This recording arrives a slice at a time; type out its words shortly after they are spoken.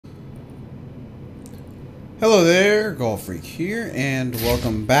Hello there, Golf Freak here, and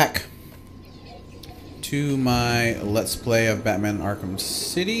welcome back to my Let's Play of Batman Arkham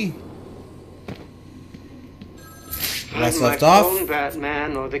City. Last left off, phone,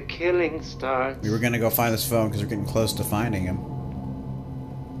 Batman, or the killing starts. we were gonna go find this phone because we're getting close to finding him.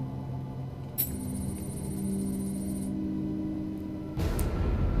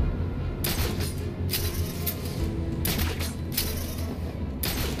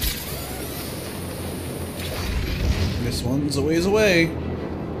 This one's a ways away,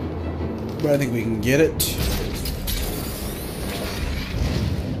 but I think we can get it.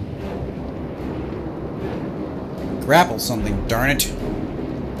 Grapple something, darn it.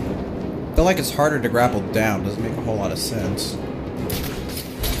 I feel like it's harder to grapple down. Doesn't make a whole lot of sense.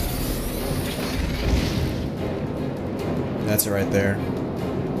 That's it right there.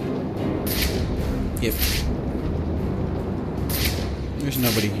 Yep. There's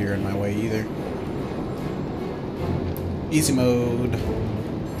nobody here in my way either. Easy mode.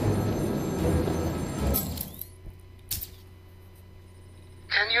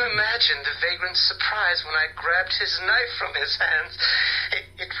 Can you imagine the vagrant's surprise when I grabbed his knife from his hands?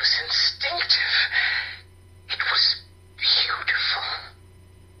 It was instinctive. It was beautiful.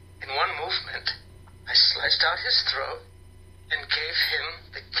 In one movement, I sliced out his throat and gave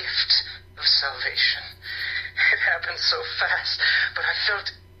him the gift of salvation. It happened so fast, but I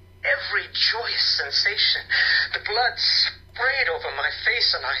felt every joyous sensation. The blood sprayed over my face,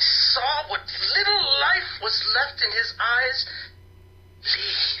 and I saw what little life was left in his eyes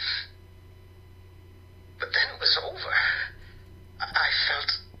leave. But then it was over. I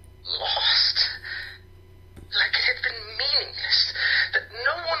felt lost. Like it had been meaningless. That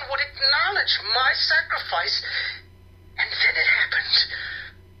no one would acknowledge my sacrifice. And then it happened.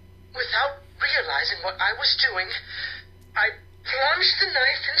 Without realizing what I was doing, I plunged the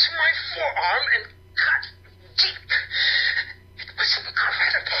knife into my forearm and cut deep. It was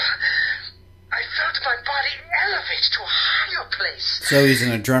incredible. I felt my body elevate to a higher place. So he's an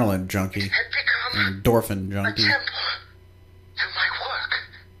adrenaline junkie. It had become An endorphin a junkie. temple to my work.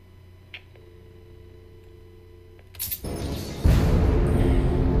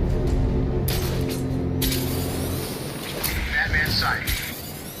 Batman sighting.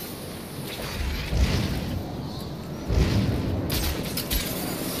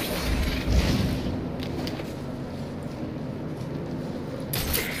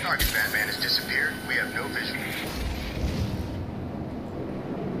 Target Batman has disappeared. We have no vision.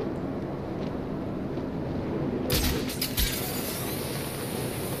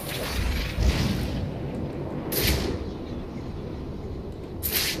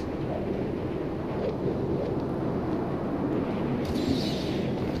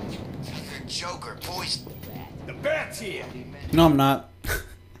 Joker, boys. The bat's here. No, I'm not.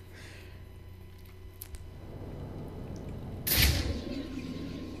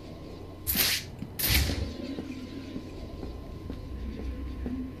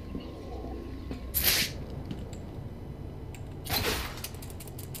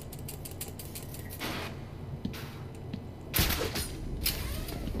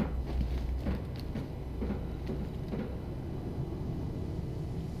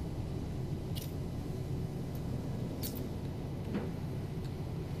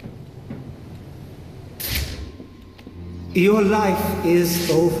 Your life is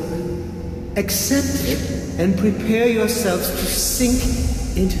over. Accept it and prepare yourselves to sink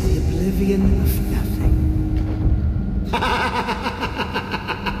into the oblivion of nothing.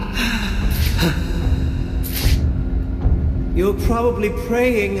 You're probably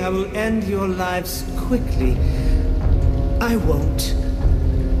praying I will end your lives quickly. I won't.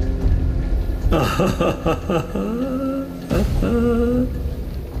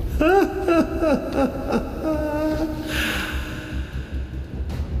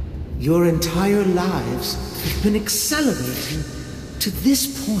 Your entire lives have been accelerating to this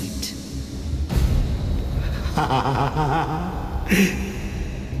point.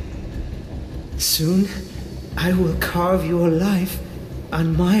 Soon, I will carve your life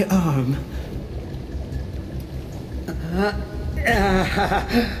on my arm.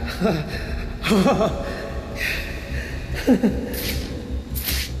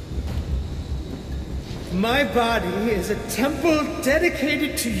 My body is a temple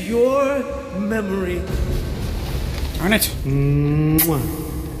dedicated to your memory. Darn it. Mwah.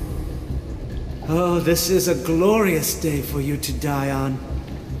 Oh, this is a glorious day for you to die on.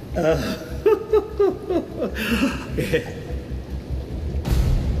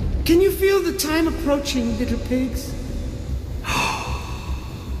 Can you feel the time approaching, little pigs?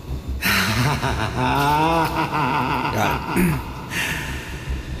 Got it.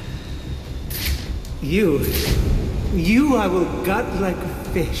 You I will gut like a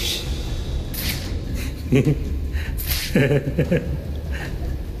fish.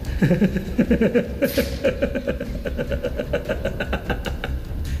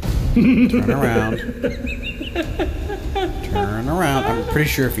 Turn around. Turn around. I'm pretty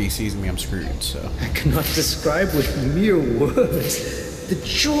sure if he sees me, I'm screwed, so. I cannot describe with mere words the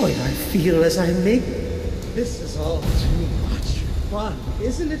joy I feel as I make. This is all too much fun,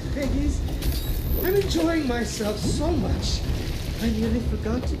 isn't it, piggies? I'm enjoying myself so much. I nearly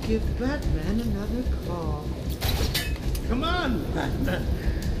forgot to give Batman another call. Come on, Batman.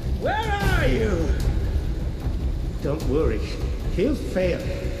 Where are you? Don't worry. He'll fail.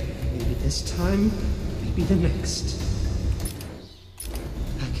 Maybe this time, maybe the next.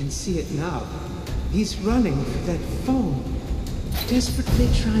 I can see it now. He's running for that phone, desperately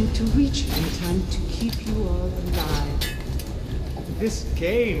trying to reach it in time to keep you all alive. This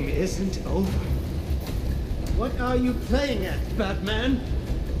game isn't over. What are you playing at, Batman?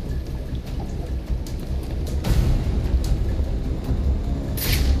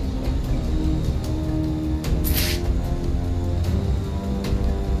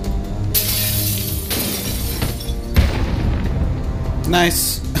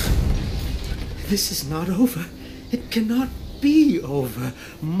 Nice. This is not over. It cannot be over.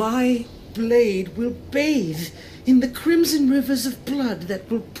 My blade will bathe in the crimson rivers of blood that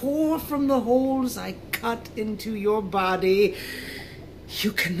will pour from the holes I cut into your body.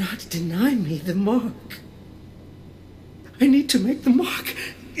 You cannot deny me the mark. I need to make the mark.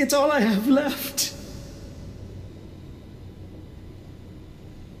 It's all I have left.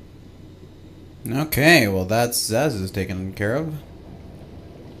 Okay, well that's Zsasz is taken care of.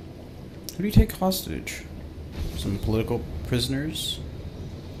 Who do you take hostage? Some political prisoners?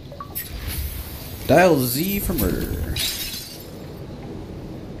 Dial Z for murder.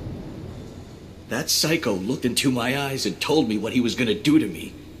 That psycho looked into my eyes and told me what he was gonna do to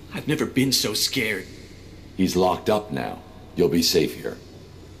me. I've never been so scared. He's locked up now. You'll be safe here.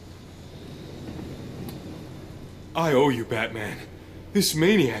 I owe you, Batman. This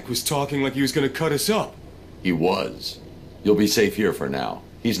maniac was talking like he was gonna cut us up. He was. You'll be safe here for now.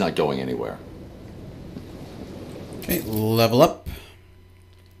 He's not going anywhere. Okay, level up.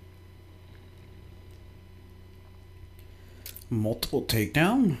 Multiple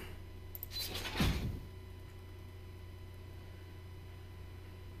takedown.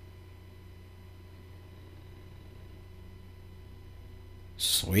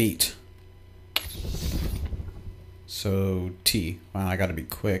 Sweet. So, T. Wow, I gotta be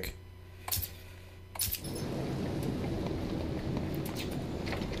quick.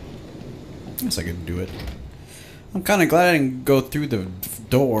 Guess I could do it. I'm kind of glad I didn't go through the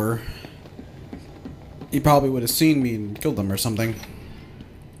door. He probably would have seen me and killed him or something.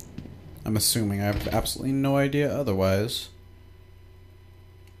 I'm assuming. I have absolutely no idea otherwise.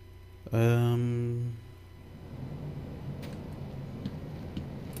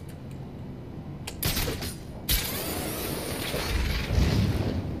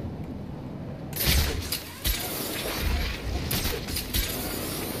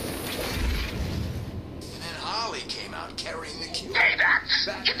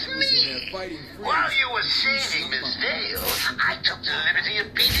 While you were saving Miss Vale, I took the liberty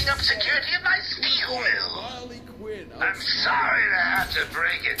of beating up security at my steel mill. I'm sorry to have to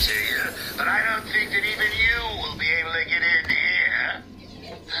break it to you, but I don't think that even you will be able to get in here.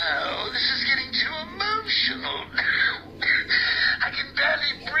 Oh, this is getting too emotional. I can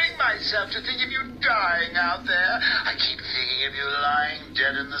barely bring myself to think of you dying out there. I keep thinking of you lying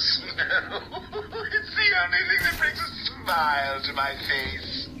dead in the snow. It's the only thing that brings a smile to my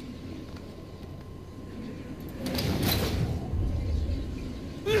face.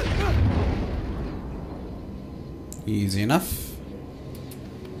 Easy enough.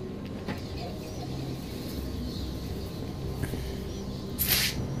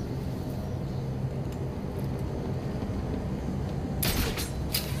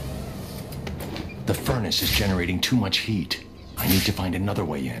 The furnace is generating too much heat. I need to find another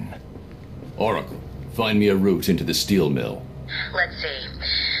way in. Oracle, find me a route into the steel mill. Let's see.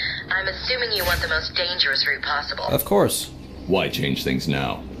 I'm assuming you want the most dangerous route possible. Of course. Why change things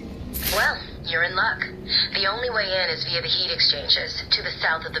now? Well, you're in luck. The only way in is via the heat exchanges, to the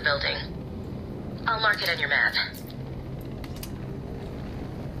south of the building. I'll mark it on your map.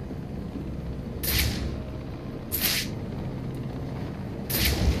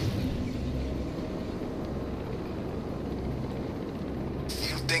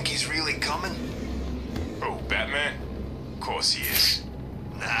 You think he's really coming? Oh, Batman? Of course he is.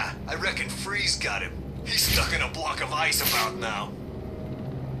 Nah, I reckon Freeze got him. He's stuck in a block of ice about now.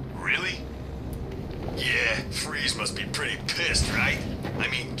 Really? Freeze must be pretty pissed, right? I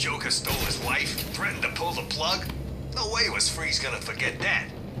mean, Joker stole his wife, threatened to pull the plug. No way was Freeze gonna forget that.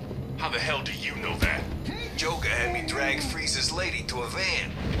 How the hell do you know that? Joker had me drag Freeze's lady to a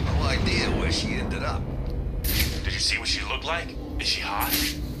van. No idea where she ended up. Did you see what she looked like? Is she hot?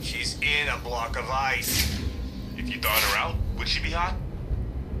 She's in a block of ice. If you thawed her out, would she be hot?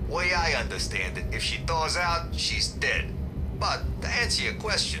 Way I understand it, if she thaws out, she's dead. But to answer your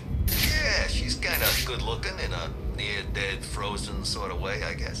question, yeah, she's kinda good looking in a near-dead, frozen sort of way,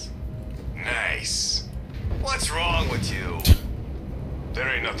 I guess. Nice. What's wrong with you? There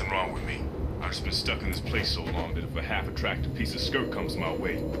ain't nothing wrong with me. I've just been stuck in this place so long that if a half-attractive piece of skirt comes my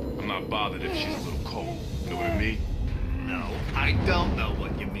way, I'm not bothered if she's a little cold. Know what I mean? No, I don't know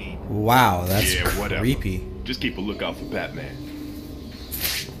what you mean. Wow, that's whatever. creepy. Just keep a lookout for Batman.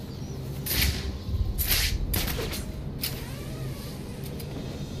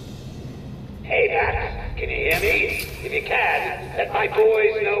 Hey, Bat, can you hear me? If you can, let my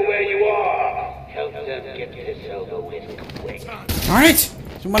boys know where you are. Help them get this over with quick. Alright!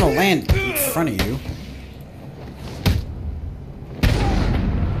 I want to land in front of you.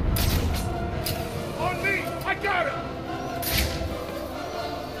 On me! I got him!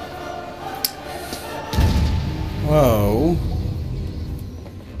 Whoa.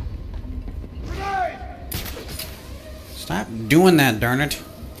 Stop doing that, darn it.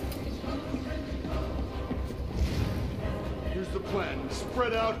 Here's the plan.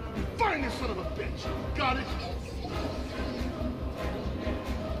 Spread out and find this son of a bitch. Got it?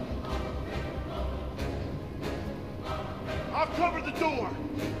 I'll cover the door.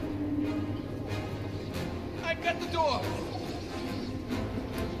 I've got the door.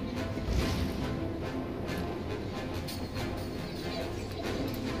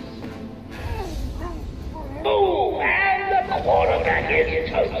 Oh, and the quarterback is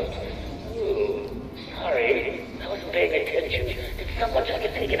toast. Ooh, sorry, I wasn't paying attention. Did someone just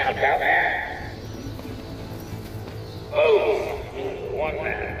get taken out down there? Oh, one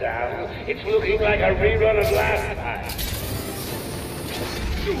man down. It's looking like a rerun of last time.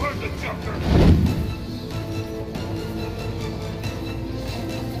 You heard the Joker.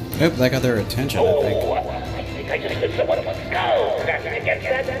 Nope, that got their attention, I think. I think I just hit someone with a skull. That's against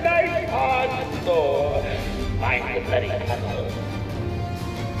that nice hard door. Find the bloody tunnel.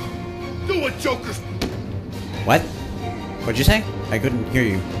 Do it, Jokers. What? What'd you say? I couldn't hear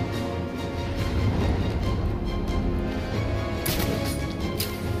you.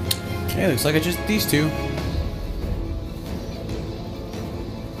 Okay, looks like it's just these two.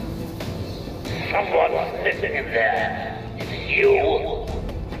 Someone's missing in there. It's you.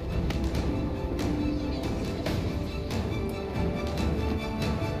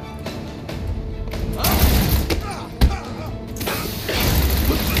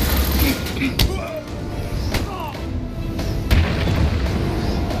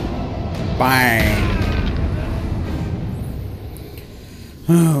 Bang.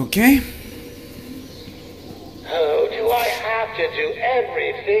 Okay. Oh, do I have to do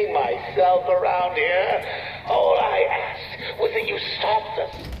everything myself around here? All I ask was that you stop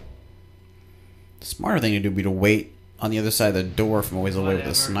this. The smarter thing to do would be to wait on the other side of the door from a ways away with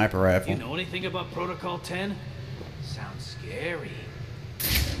a sniper rifle. You know anything about Protocol 10? Sounds scary.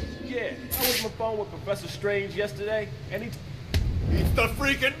 Yeah, I was on the phone with Professor Strange yesterday, and he's the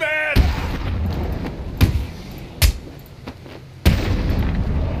freaking man!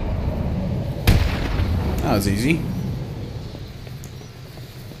 That was easy.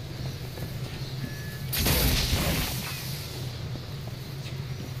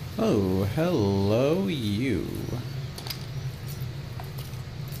 Oh, hello, you.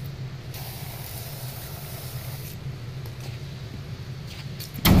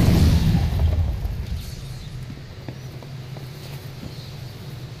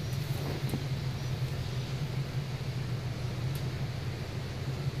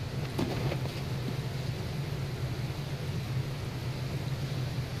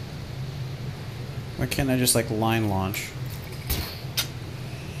 Why can't I just, like, line launch?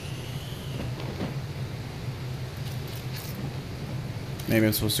 Maybe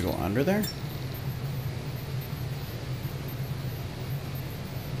I'm supposed to go under there?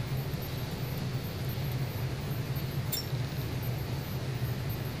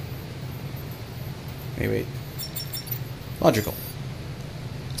 Wait. Logical.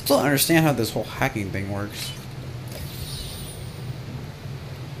 Still don't understand how this whole hacking thing works.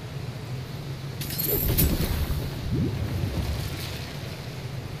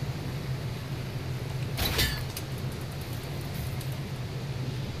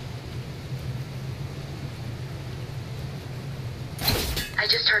 I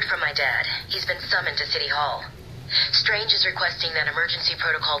just heard from my dad. He's been summoned to City Hall. Strange is requesting that Emergency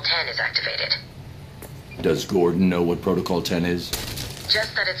Protocol 10 is activated. Does Gordon know what Protocol 10 is?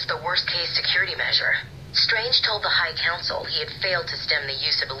 Just that it's the worst-case security measure. Strange told the High Council he had failed to stem the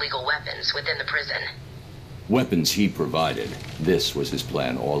use of illegal weapons within the prison. Weapons he provided. This was his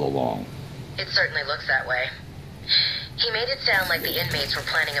plan all along. It certainly looks that way. He made it sound like the inmates were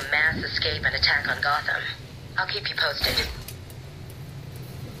planning a mass escape and attack on Gotham. I'll keep you posted.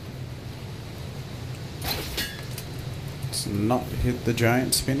 Let's not hit the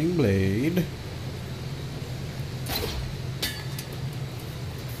giant spinning blade.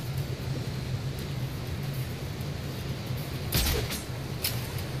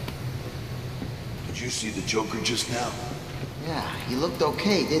 Did you see the Joker just now? Yeah, he looked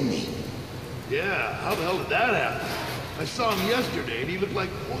okay, didn't he? Yeah, how the hell did that happen? I saw him yesterday and he looked like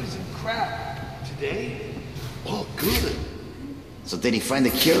poison crap. Today? Oh, good. So did he find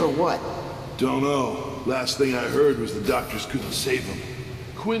the cure or what? Don't know. Last thing I heard was the doctors couldn't save him.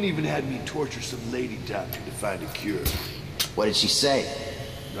 Quinn even had me torture some lady doctor to find a cure. What did she say?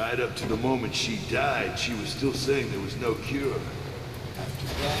 Right up to the moment she died, she was still saying there was no cure. After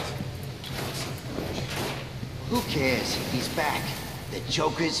that... Who cares? He's back. The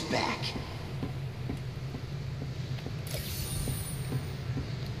Joker's back.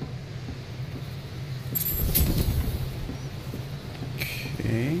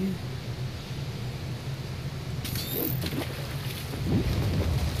 Okay.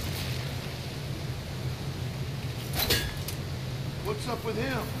 What's up with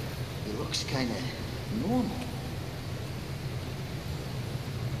him? He looks kinda normal.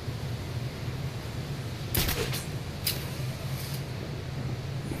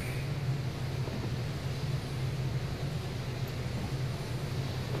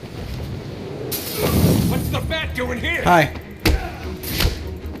 What's the bat doing here? Hi.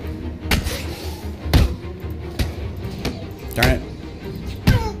 Darn it.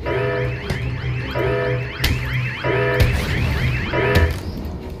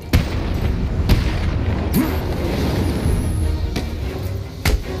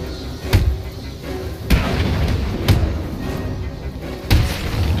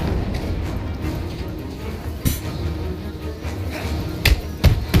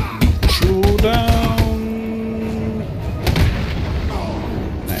 Show down.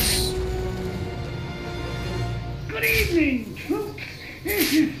 Nice. Good evening, troops.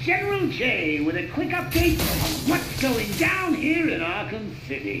 This is General J with a quick update on what's going down here in Arkham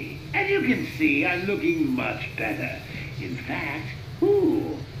City. As you can see, I'm looking much better. In fact,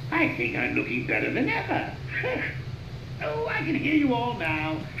 I think I'm looking better than ever. Oh, I can hear you all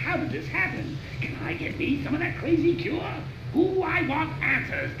now. How did this happen? Can I get me some of that crazy cure? I want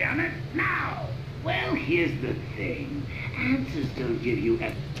answers, damn it, now! Well, here's the thing. Answers don't give you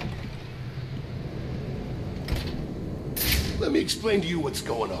a... Let me explain to you what's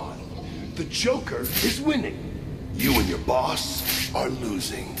going on. The Joker is winning. You and your boss are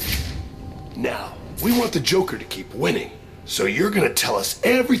losing. Now, we want the Joker to keep winning. So you're gonna tell us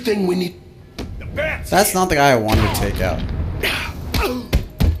everything we need. The bats! That's not the guy I wanted to take out.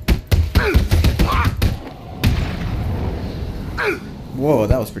 Whoa,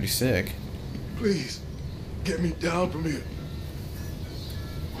 that was pretty sick. Please, get me down from here.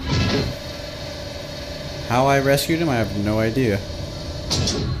 How I rescued him, I have no idea.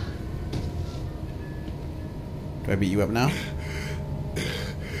 Do I beat you up now?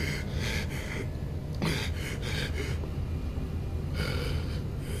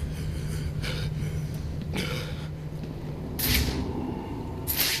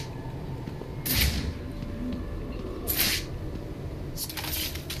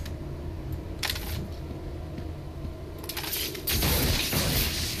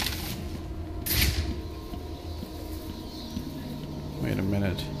 Wait a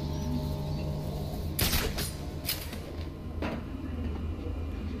minute.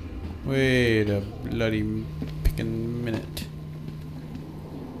 Wait a bloody pickin' minute.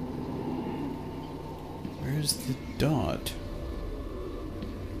 Where's the dot?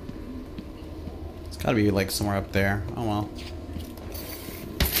 It's gotta be like somewhere up there. Oh well.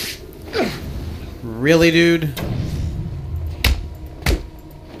 Really, dude?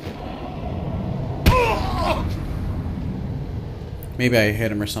 Maybe I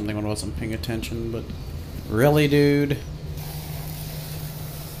hit him or something when I wasn't paying attention, but really, dude?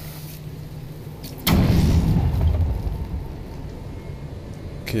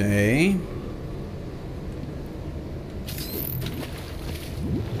 Okay.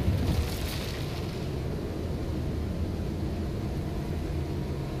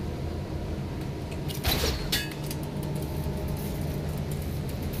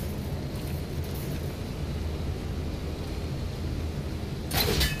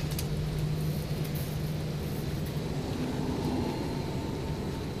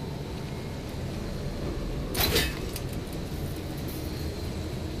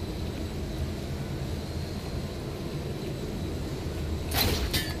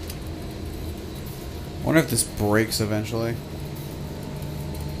 wonder if this breaks eventually.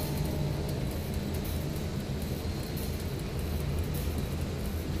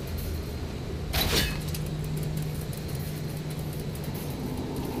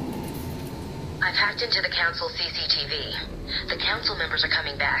 I've hacked into the council CCTV. The council members are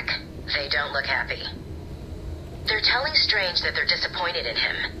coming back. They don't look happy. They're telling Strange that they're disappointed in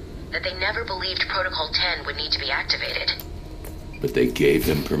him, that they never believed Protocol 10 would need to be activated. But they gave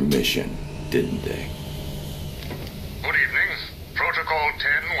him permission, didn't they? Good evening. Protocol 10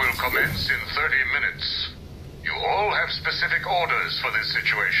 will commence in 30 minutes. You all have specific orders for this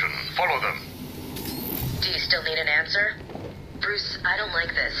situation. Follow them. Do you still need an answer? Bruce, I don't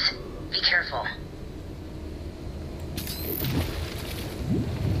like this. Be careful.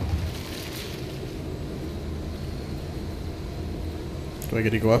 Do I get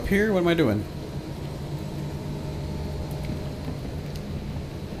to go up here? What am I doing?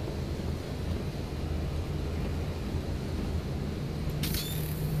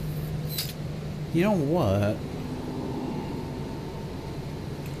 You know what?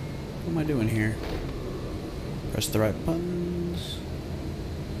 What am I doing here? Press the right buttons.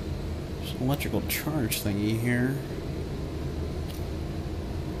 There's an electrical charge thingy here.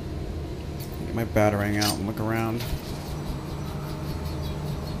 Get my batarang out and look around.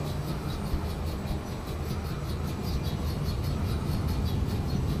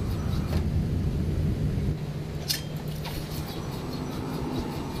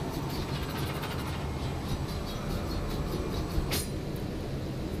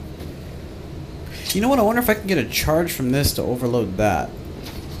 You know what? I wonder if I can get a charge from this to overload that.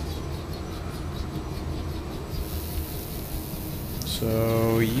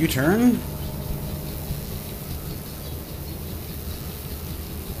 So, U-turn.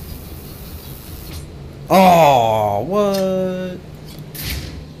 Oh, what?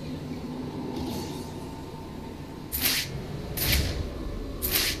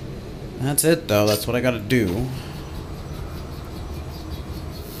 That's it, though. That's what I gotta do.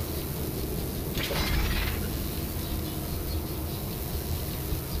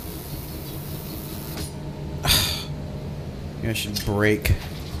 I should break.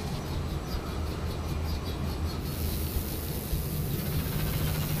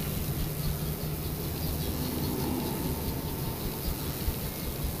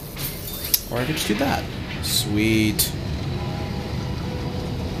 Or I could just do that. Sweet.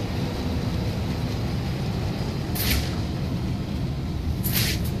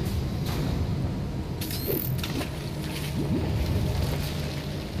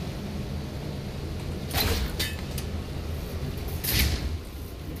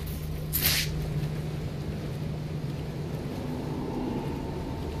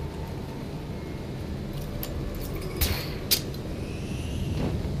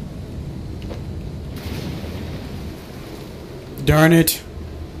 Darn it.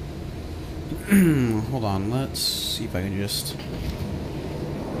 Hold on, let's see if I can just...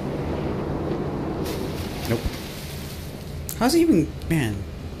 Nope. How's he even... Man.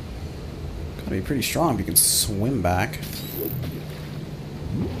 Gotta be pretty strong if you can swim back.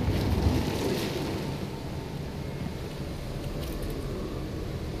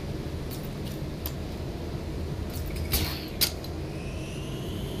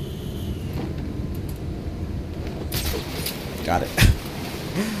 Got it.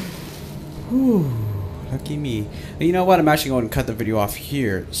 Whew, lucky me. And you know what? I'm actually going to cut the video off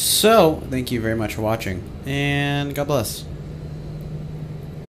here. So, thank you very much for watching, and God bless.